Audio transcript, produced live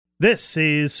This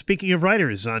is Speaking of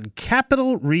Writers on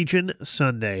Capital Region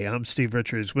Sunday. I'm Steve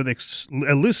Richards with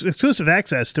exclusive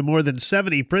access to more than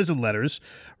 70 prison letters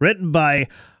written by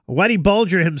Whitey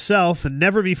Bulger himself and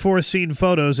never-before-seen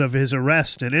photos of his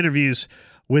arrest and interviews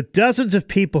with dozens of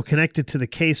people connected to the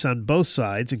case on both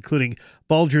sides, including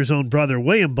Bulger's own brother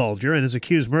William Bulger and his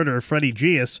accused murderer Freddie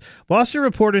Gius. Boston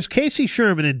reporters Casey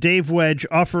Sherman and Dave Wedge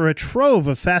offer a trove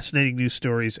of fascinating news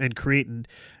stories and create an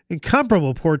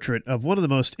incomparable portrait of one of the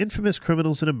most infamous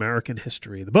criminals in American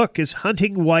history. The book is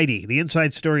Hunting Whitey, the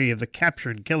inside story of the capture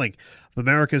and killing of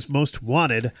America's most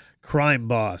wanted crime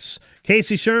boss.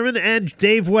 Casey Sherman and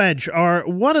Dave Wedge are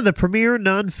one of the premier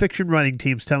nonfiction writing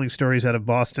teams telling stories out of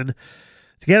Boston.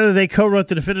 Together, they co-wrote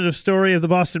the definitive story of the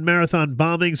Boston Marathon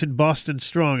bombings and Boston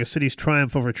Strong, a city's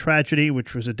triumph over tragedy,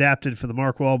 which was adapted for the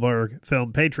Mark Wahlberg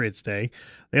film Patriots Day.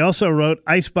 They also wrote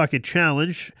Ice Bucket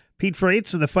Challenge, Pete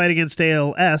Frates and the Fight Against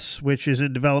ALS, which is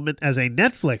in development as a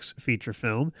Netflix feature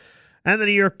film, and the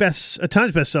New York Times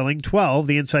bestselling 12,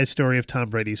 the inside story of Tom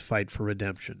Brady's fight for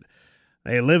redemption.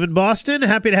 They live in Boston.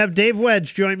 Happy to have Dave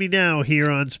Wedge join me now here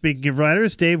on Speaking of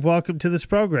Writers. Dave, welcome to this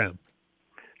program.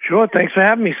 Sure. Thanks for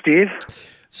having me, Steve.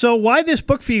 So why this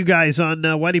book for you guys on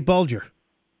Whitey Bulger?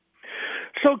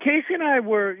 So Casey and I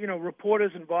were,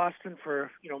 reporters in Boston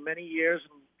for, many years,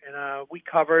 and we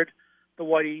covered the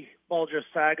Whitey Bulger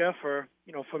saga for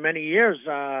many years,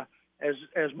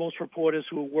 as most reporters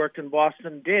who worked in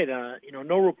Boston did.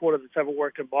 No reporter that's ever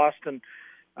worked in Boston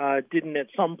didn't at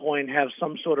some point have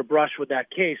some sort of brush with that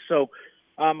case. So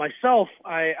myself,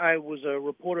 I was a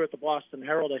reporter at the Boston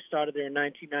Herald. I started there in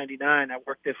 1999. I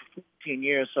worked there for 15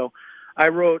 years. So I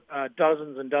wrote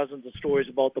dozens and dozens of stories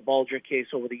about the Bulger case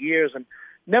over the years, and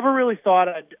never really thought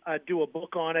I'd do a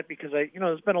book on it because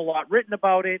there's been a lot written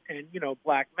about it, and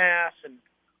Black Mass and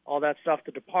all that stuff,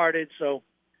 The Departed. So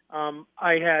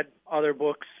I had other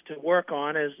books to work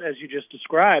on, as you just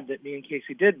described, that me and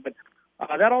Casey did. But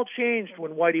that all changed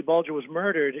when Whitey Bulger was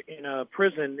murdered in a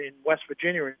prison in West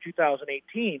Virginia in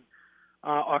 2018,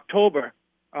 October.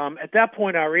 At that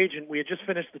point, our agent, we had just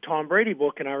finished the Tom Brady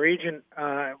book, and our agent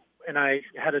and I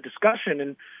had a discussion,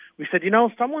 and we said,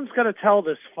 someone's got to tell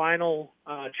this final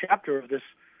chapter of this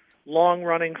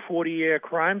long-running 40-year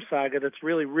crime saga that's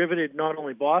really riveted not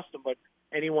only Boston, but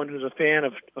anyone who's a fan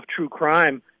of true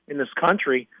crime in this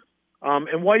country.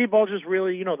 And Whitey Bulger's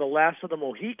really, the last of the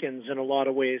Mohicans in a lot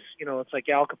of ways. It's like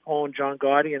Al Capone, John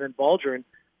Gotti, and then Bulger, and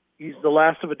he's the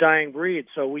last of a dying breed.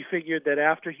 So we figured that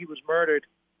after he was murdered,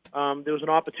 there was an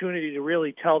opportunity to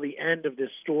really tell the end of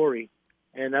this story.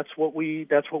 And that's what we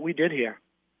did here.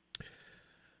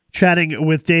 Chatting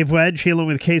with Dave Wedge, along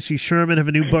with Casey Sherman, have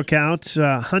a new book out,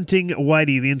 Hunting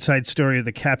Whitey, the inside story of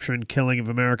the capture and killing of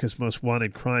America's most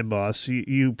wanted crime boss.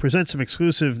 You present some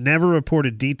exclusive,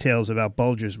 never-reported details about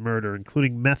Bulger's murder,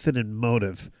 including method and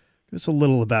motive. Give us a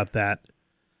little about that.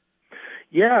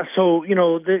 Yeah, so,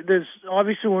 there's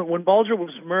obviously when Bulger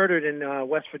was murdered in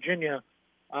West Virginia,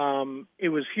 it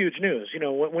was huge news.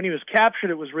 When he was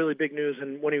captured, it was really big news,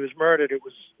 and when he was murdered, it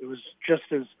was just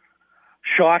as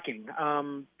shocking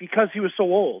because he was so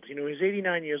old. He was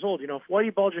 89 years old. If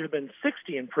Whitey Bulger had been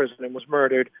 60 in prison and was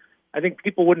murdered, I think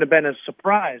people wouldn't have been as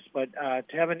surprised. But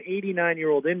to have an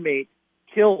 89-year-old inmate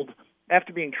killed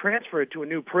after being transferred to a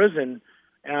new prison,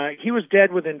 he was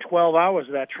dead within 12 hours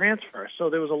of that transfer.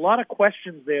 So there was a lot of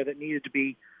questions there that needed to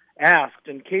be asked,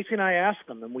 and Casey and I asked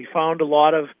them, and we found a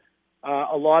lot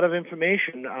of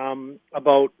information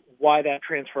about why that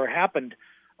transfer happened.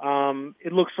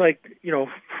 It looks like,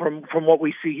 from what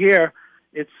we see here,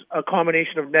 it's a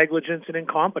combination of negligence and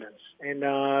incompetence. And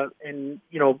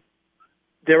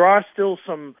there are still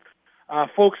some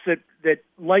folks that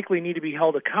likely need to be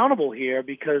held accountable here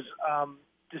because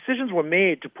decisions were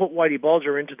made to put Whitey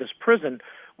Bulger into this prison,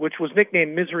 which was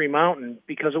nicknamed Misery Mountain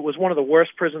because it was one of the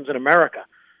worst prisons in America.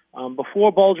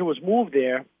 Before Bulger was moved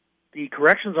there, the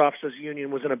Corrections Officers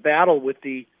Union was in a battle with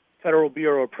the Federal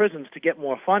Bureau of Prisons to get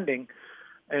more funding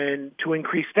and to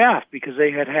increase staff because they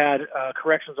had a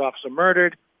corrections officer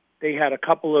murdered. They had a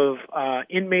couple of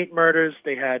inmate murders.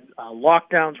 They had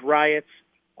lockdowns, riots,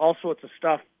 all sorts of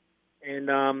stuff.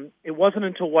 And it wasn't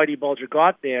until Whitey Bulger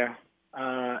got there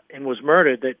and was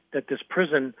murdered that this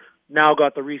prison now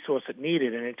got the resource it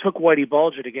needed. And it took Whitey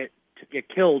Bulger to get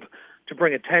killed to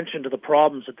bring attention to the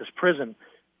problems at this prison.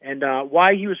 And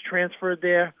why he was transferred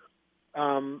there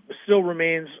still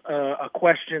remains a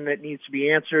question that needs to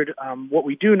be answered. What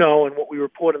we do know and what we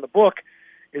report in the book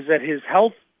is that his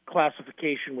health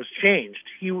classification was changed.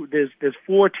 There's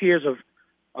 4 tiers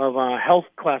of health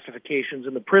classifications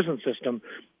in the prison system.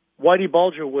 Whitey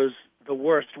Bulger was the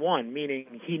worst one,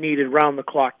 meaning he needed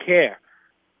round-the-clock care.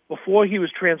 before he was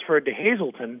transferred to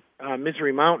Hazleton,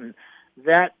 Misery Mountain,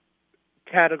 that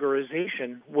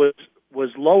categorization was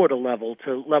lowered a level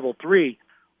to level 3,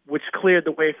 which cleared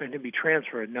the way for him to be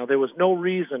transferred. Now, there was no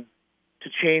reason to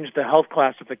change the health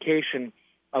classification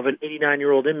of an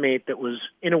 89-year-old inmate that was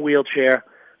in a wheelchair,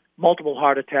 multiple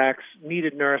heart attacks,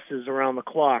 needed nurses around the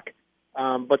clock,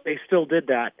 but they still did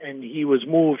that, and he was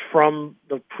moved from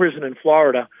the prison in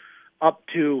Florida up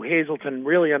to Hazleton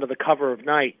really under the cover of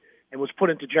night and was put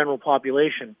into general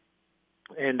population.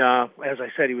 And as I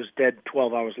said, he was dead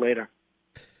 12 hours later.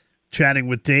 Chatting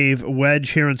with Dave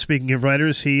Wedge here on Speaking of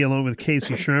Writers. He, along with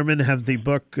Casey Sherman, have the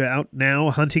book out now,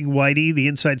 Hunting Whitey, The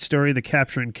Inside Story, The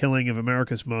Capture and Killing of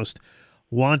America's Most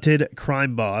Wanted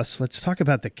Crime Boss. Let's talk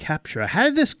about the capture. How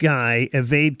did this guy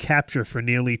evade capture for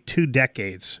nearly 2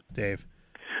 decades, Dave?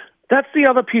 That's the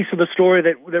other piece of the story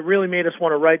that really made us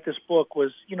want to write this book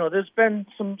was, there's been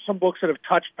some books that have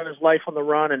touched on his life on the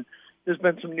run, and there's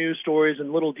been some news stories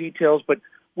and little details, but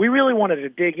we really wanted to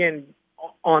dig in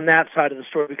on that side of the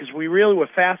story because we really were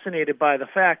fascinated by the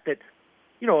fact that,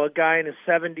 a guy in his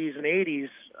 70s and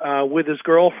 80s with his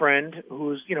girlfriend,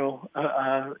 who's,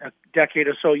 a decade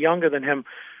or so younger than him,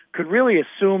 could really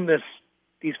assume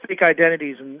these fake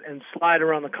identities and slide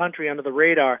around the country under the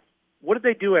radar. What did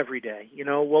they do every day?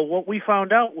 Well, what we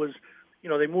found out was,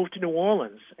 they moved to New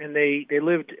Orleans and they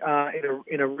lived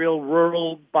in a real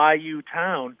rural bayou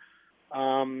town,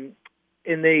 and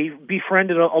they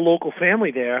befriended a local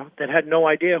family there that had no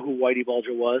idea who Whitey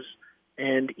Bulger was.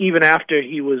 And even after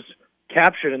he was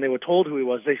captured and they were told who he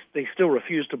was, they still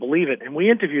refused to believe it. And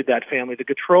we interviewed that family, the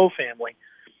Gautreaux family,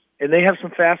 and they have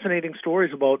some fascinating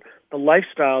stories about the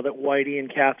lifestyle that Whitey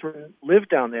and Catherine lived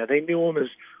down there. They knew him as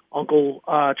Uncle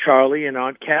Charlie and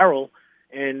Aunt Carol,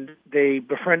 and they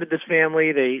befriended this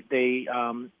family.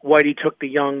 Whitey took the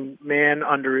young man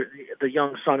under the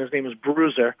young son. His name was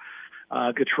Bruiser.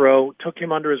 Gautreaux took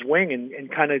him under his wing and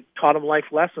kind of taught him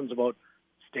life lessons about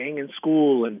staying in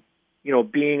school and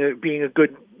being a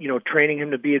good, training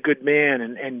him to be a good man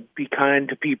and be kind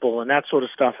to people and that sort of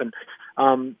stuff. And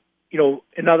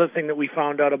another thing that we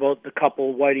found out about the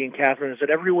couple, Whitey and Catherine, is that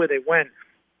everywhere they went,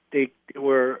 they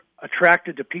were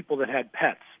attracted to people that had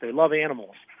pets. They love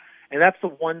animals. And that's the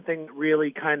one thing that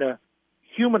really kind of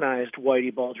humanized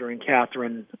Whitey Bulger and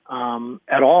Catherine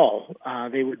at all.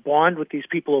 They would bond with these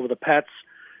people over the pets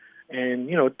and,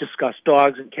 discuss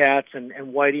dogs and cats. And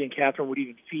Whitey and Catherine would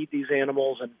even feed these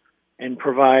animals and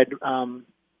provide,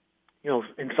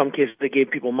 in some cases they gave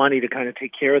people money to kind of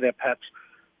take care of their pets.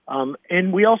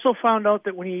 And we also found out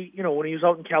that when he was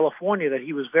out in California, that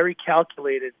he was very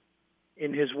calculated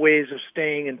in his ways of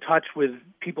staying in touch with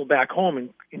people back home,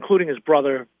 including his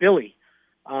brother, Billy.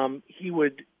 He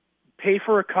would pay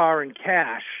for a car in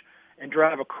cash and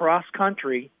drive across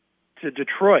country to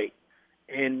Detroit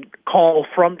and call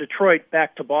from Detroit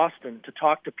back to Boston to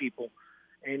talk to people.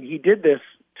 And he did this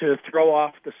to throw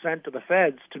off the scent of the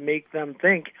feds, to make them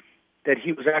think that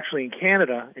he was actually in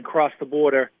Canada and crossed the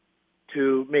border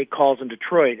to make calls in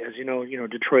Detroit. As you know,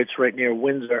 Detroit's right near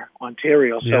Windsor,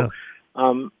 Ontario. Yeah.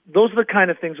 So those are the kind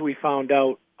of things we found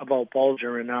out about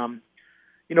Bulger. And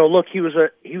look, he was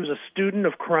a student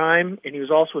of crime, and he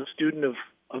was also a student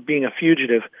of being a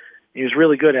fugitive. He was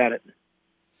really good at it.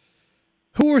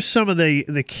 Who were some of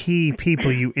the key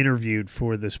people you interviewed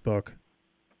for this book?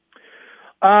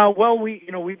 Well,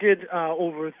 we did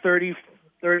over 30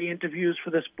 interviews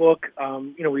for this book.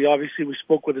 We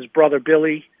spoke with his brother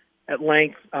Billy at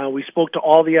length. We spoke to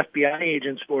all the FBI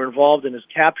agents who were involved in his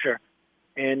capture.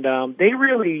 And they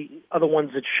really are the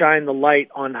ones that shine the light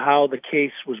on how the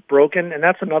case was broken. And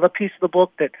that's another piece of the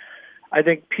book that I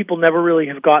think people never really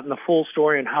have gotten the full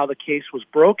story on how the case was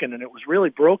broken. And it was really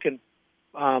broken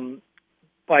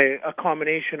by a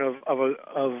combination of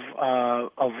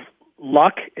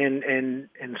luck and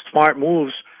smart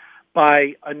moves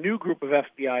by a new group of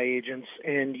FBI agents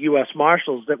and U.S.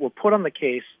 Marshals that were put on the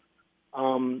case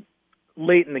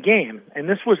late in the game. And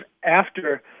this was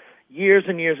after years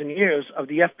and years and years of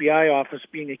the FBI office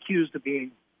being accused of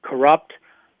being corrupt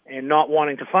and not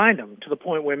wanting to find him, to the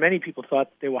point where many people thought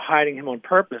they were hiding him on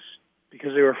purpose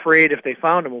because they were afraid if they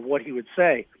found him of what he would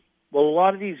say. Well, a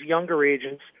lot of these younger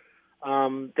agents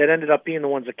that ended up being the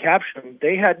ones that captured him,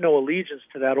 they had no allegiance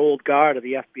to that old guard of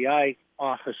the FBI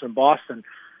office in Boston.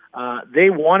 They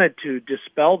wanted to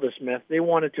dispel this myth. They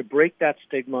wanted to break that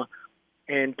stigma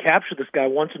and capture this guy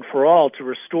once and for all to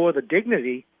restore the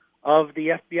dignity of the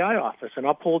FBI office and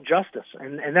uphold justice.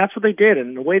 And that's what they did.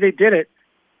 And the way they did it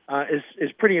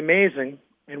is pretty amazing.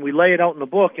 And we lay it out in the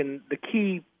book. And the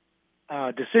key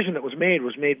decision that was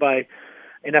made by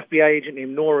an FBI agent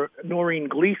named Noreen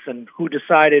Gleason, who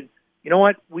decided, you know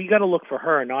what, we got to look for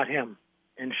her, not him.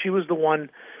 and she was the one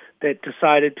that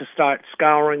decided to start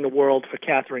scouring the world for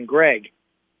Catherine Gregg.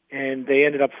 And they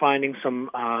ended up finding some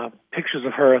pictures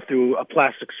of her through a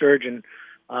plastic surgeon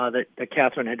that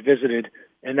Catherine had visited,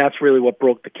 and that's really what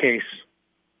broke the case.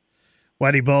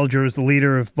 Whitey Bulger is the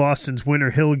leader of Boston's Winter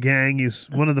Hill Gang. He's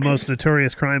one of the most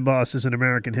notorious crime bosses in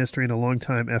American history and a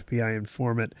longtime FBI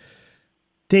informant.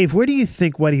 Dave, where do you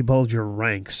think Whitey Bulger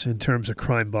ranks in terms of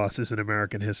crime bosses in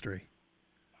American history?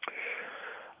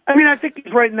 I mean, I think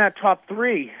he's right in that top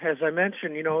three, as I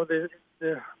mentioned.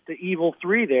 The evil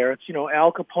three there. It's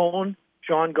Al Capone,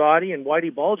 John Gotti, and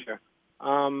Whitey Bulger.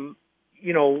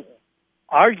 Arguably,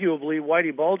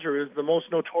 Whitey Bulger is the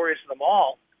most notorious of them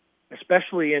all,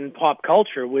 especially in pop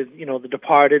culture with, The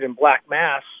Departed and Black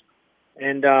Mass.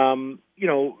 And,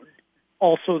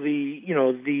 also the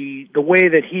way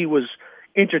that he was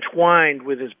intertwined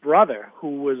with his brother,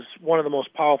 who was one of the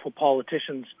most powerful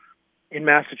politicians in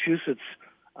Massachusetts,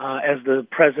 as the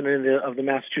president of the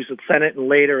Massachusetts Senate and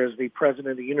later as the president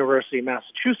of the University of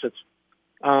Massachusetts.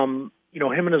 Him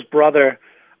and his brother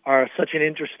are such an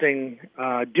interesting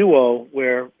duo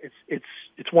where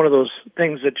it's one of those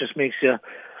things that just makes you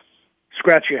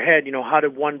scratch your head. How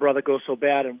did one brother go so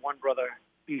bad and one brother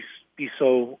be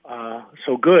so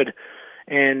good?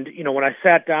 And when I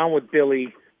sat down with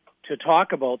Billy to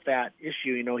talk about that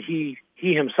issue, he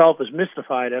himself is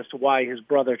mystified as to why his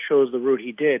brother chose the route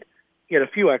he did. He had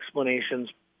a few explanations,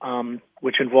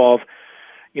 which involve,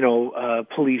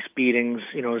 police beatings.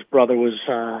 His brother was,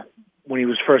 when he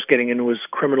was first getting into his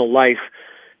criminal life,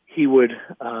 he would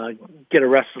get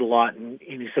arrested a lot, and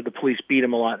he said the police beat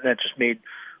him a lot, and that just made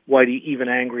Whitey even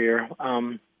angrier.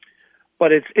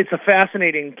 But it's a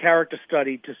fascinating character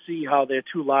study to see how their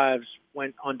two lives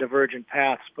went on divergent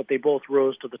paths, but they both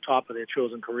rose to the top of their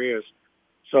chosen careers.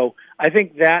 So I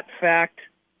think that fact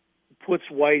puts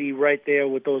Whitey right there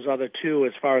with those other two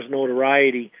as far as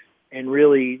notoriety, and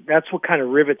really that's what kind of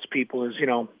rivets people is,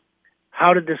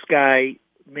 how did this guy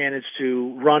manage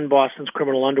to run Boston's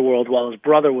criminal underworld while his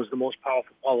brother was the most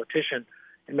powerful politician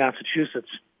in Massachusetts?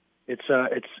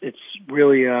 It's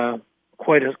really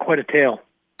quite a tale.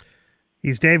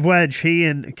 He's Dave Wedge. He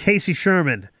and Casey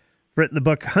Sherman have written the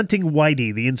book Hunting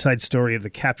Whitey, the inside story of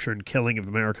the capture and killing of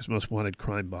America's most wanted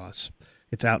crime boss.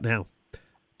 It's out now.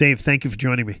 Dave, thank you for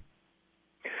joining me.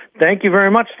 Thank you very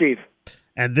much, Steve.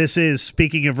 And this is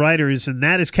Speaking of Writers, and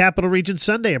that is Capital Region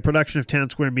Sunday, a production of Town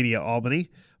Square Media Albany.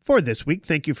 For this week,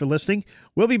 thank you for listening.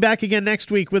 We'll be back again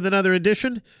next week with another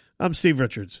edition. I'm Steve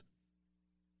Richards.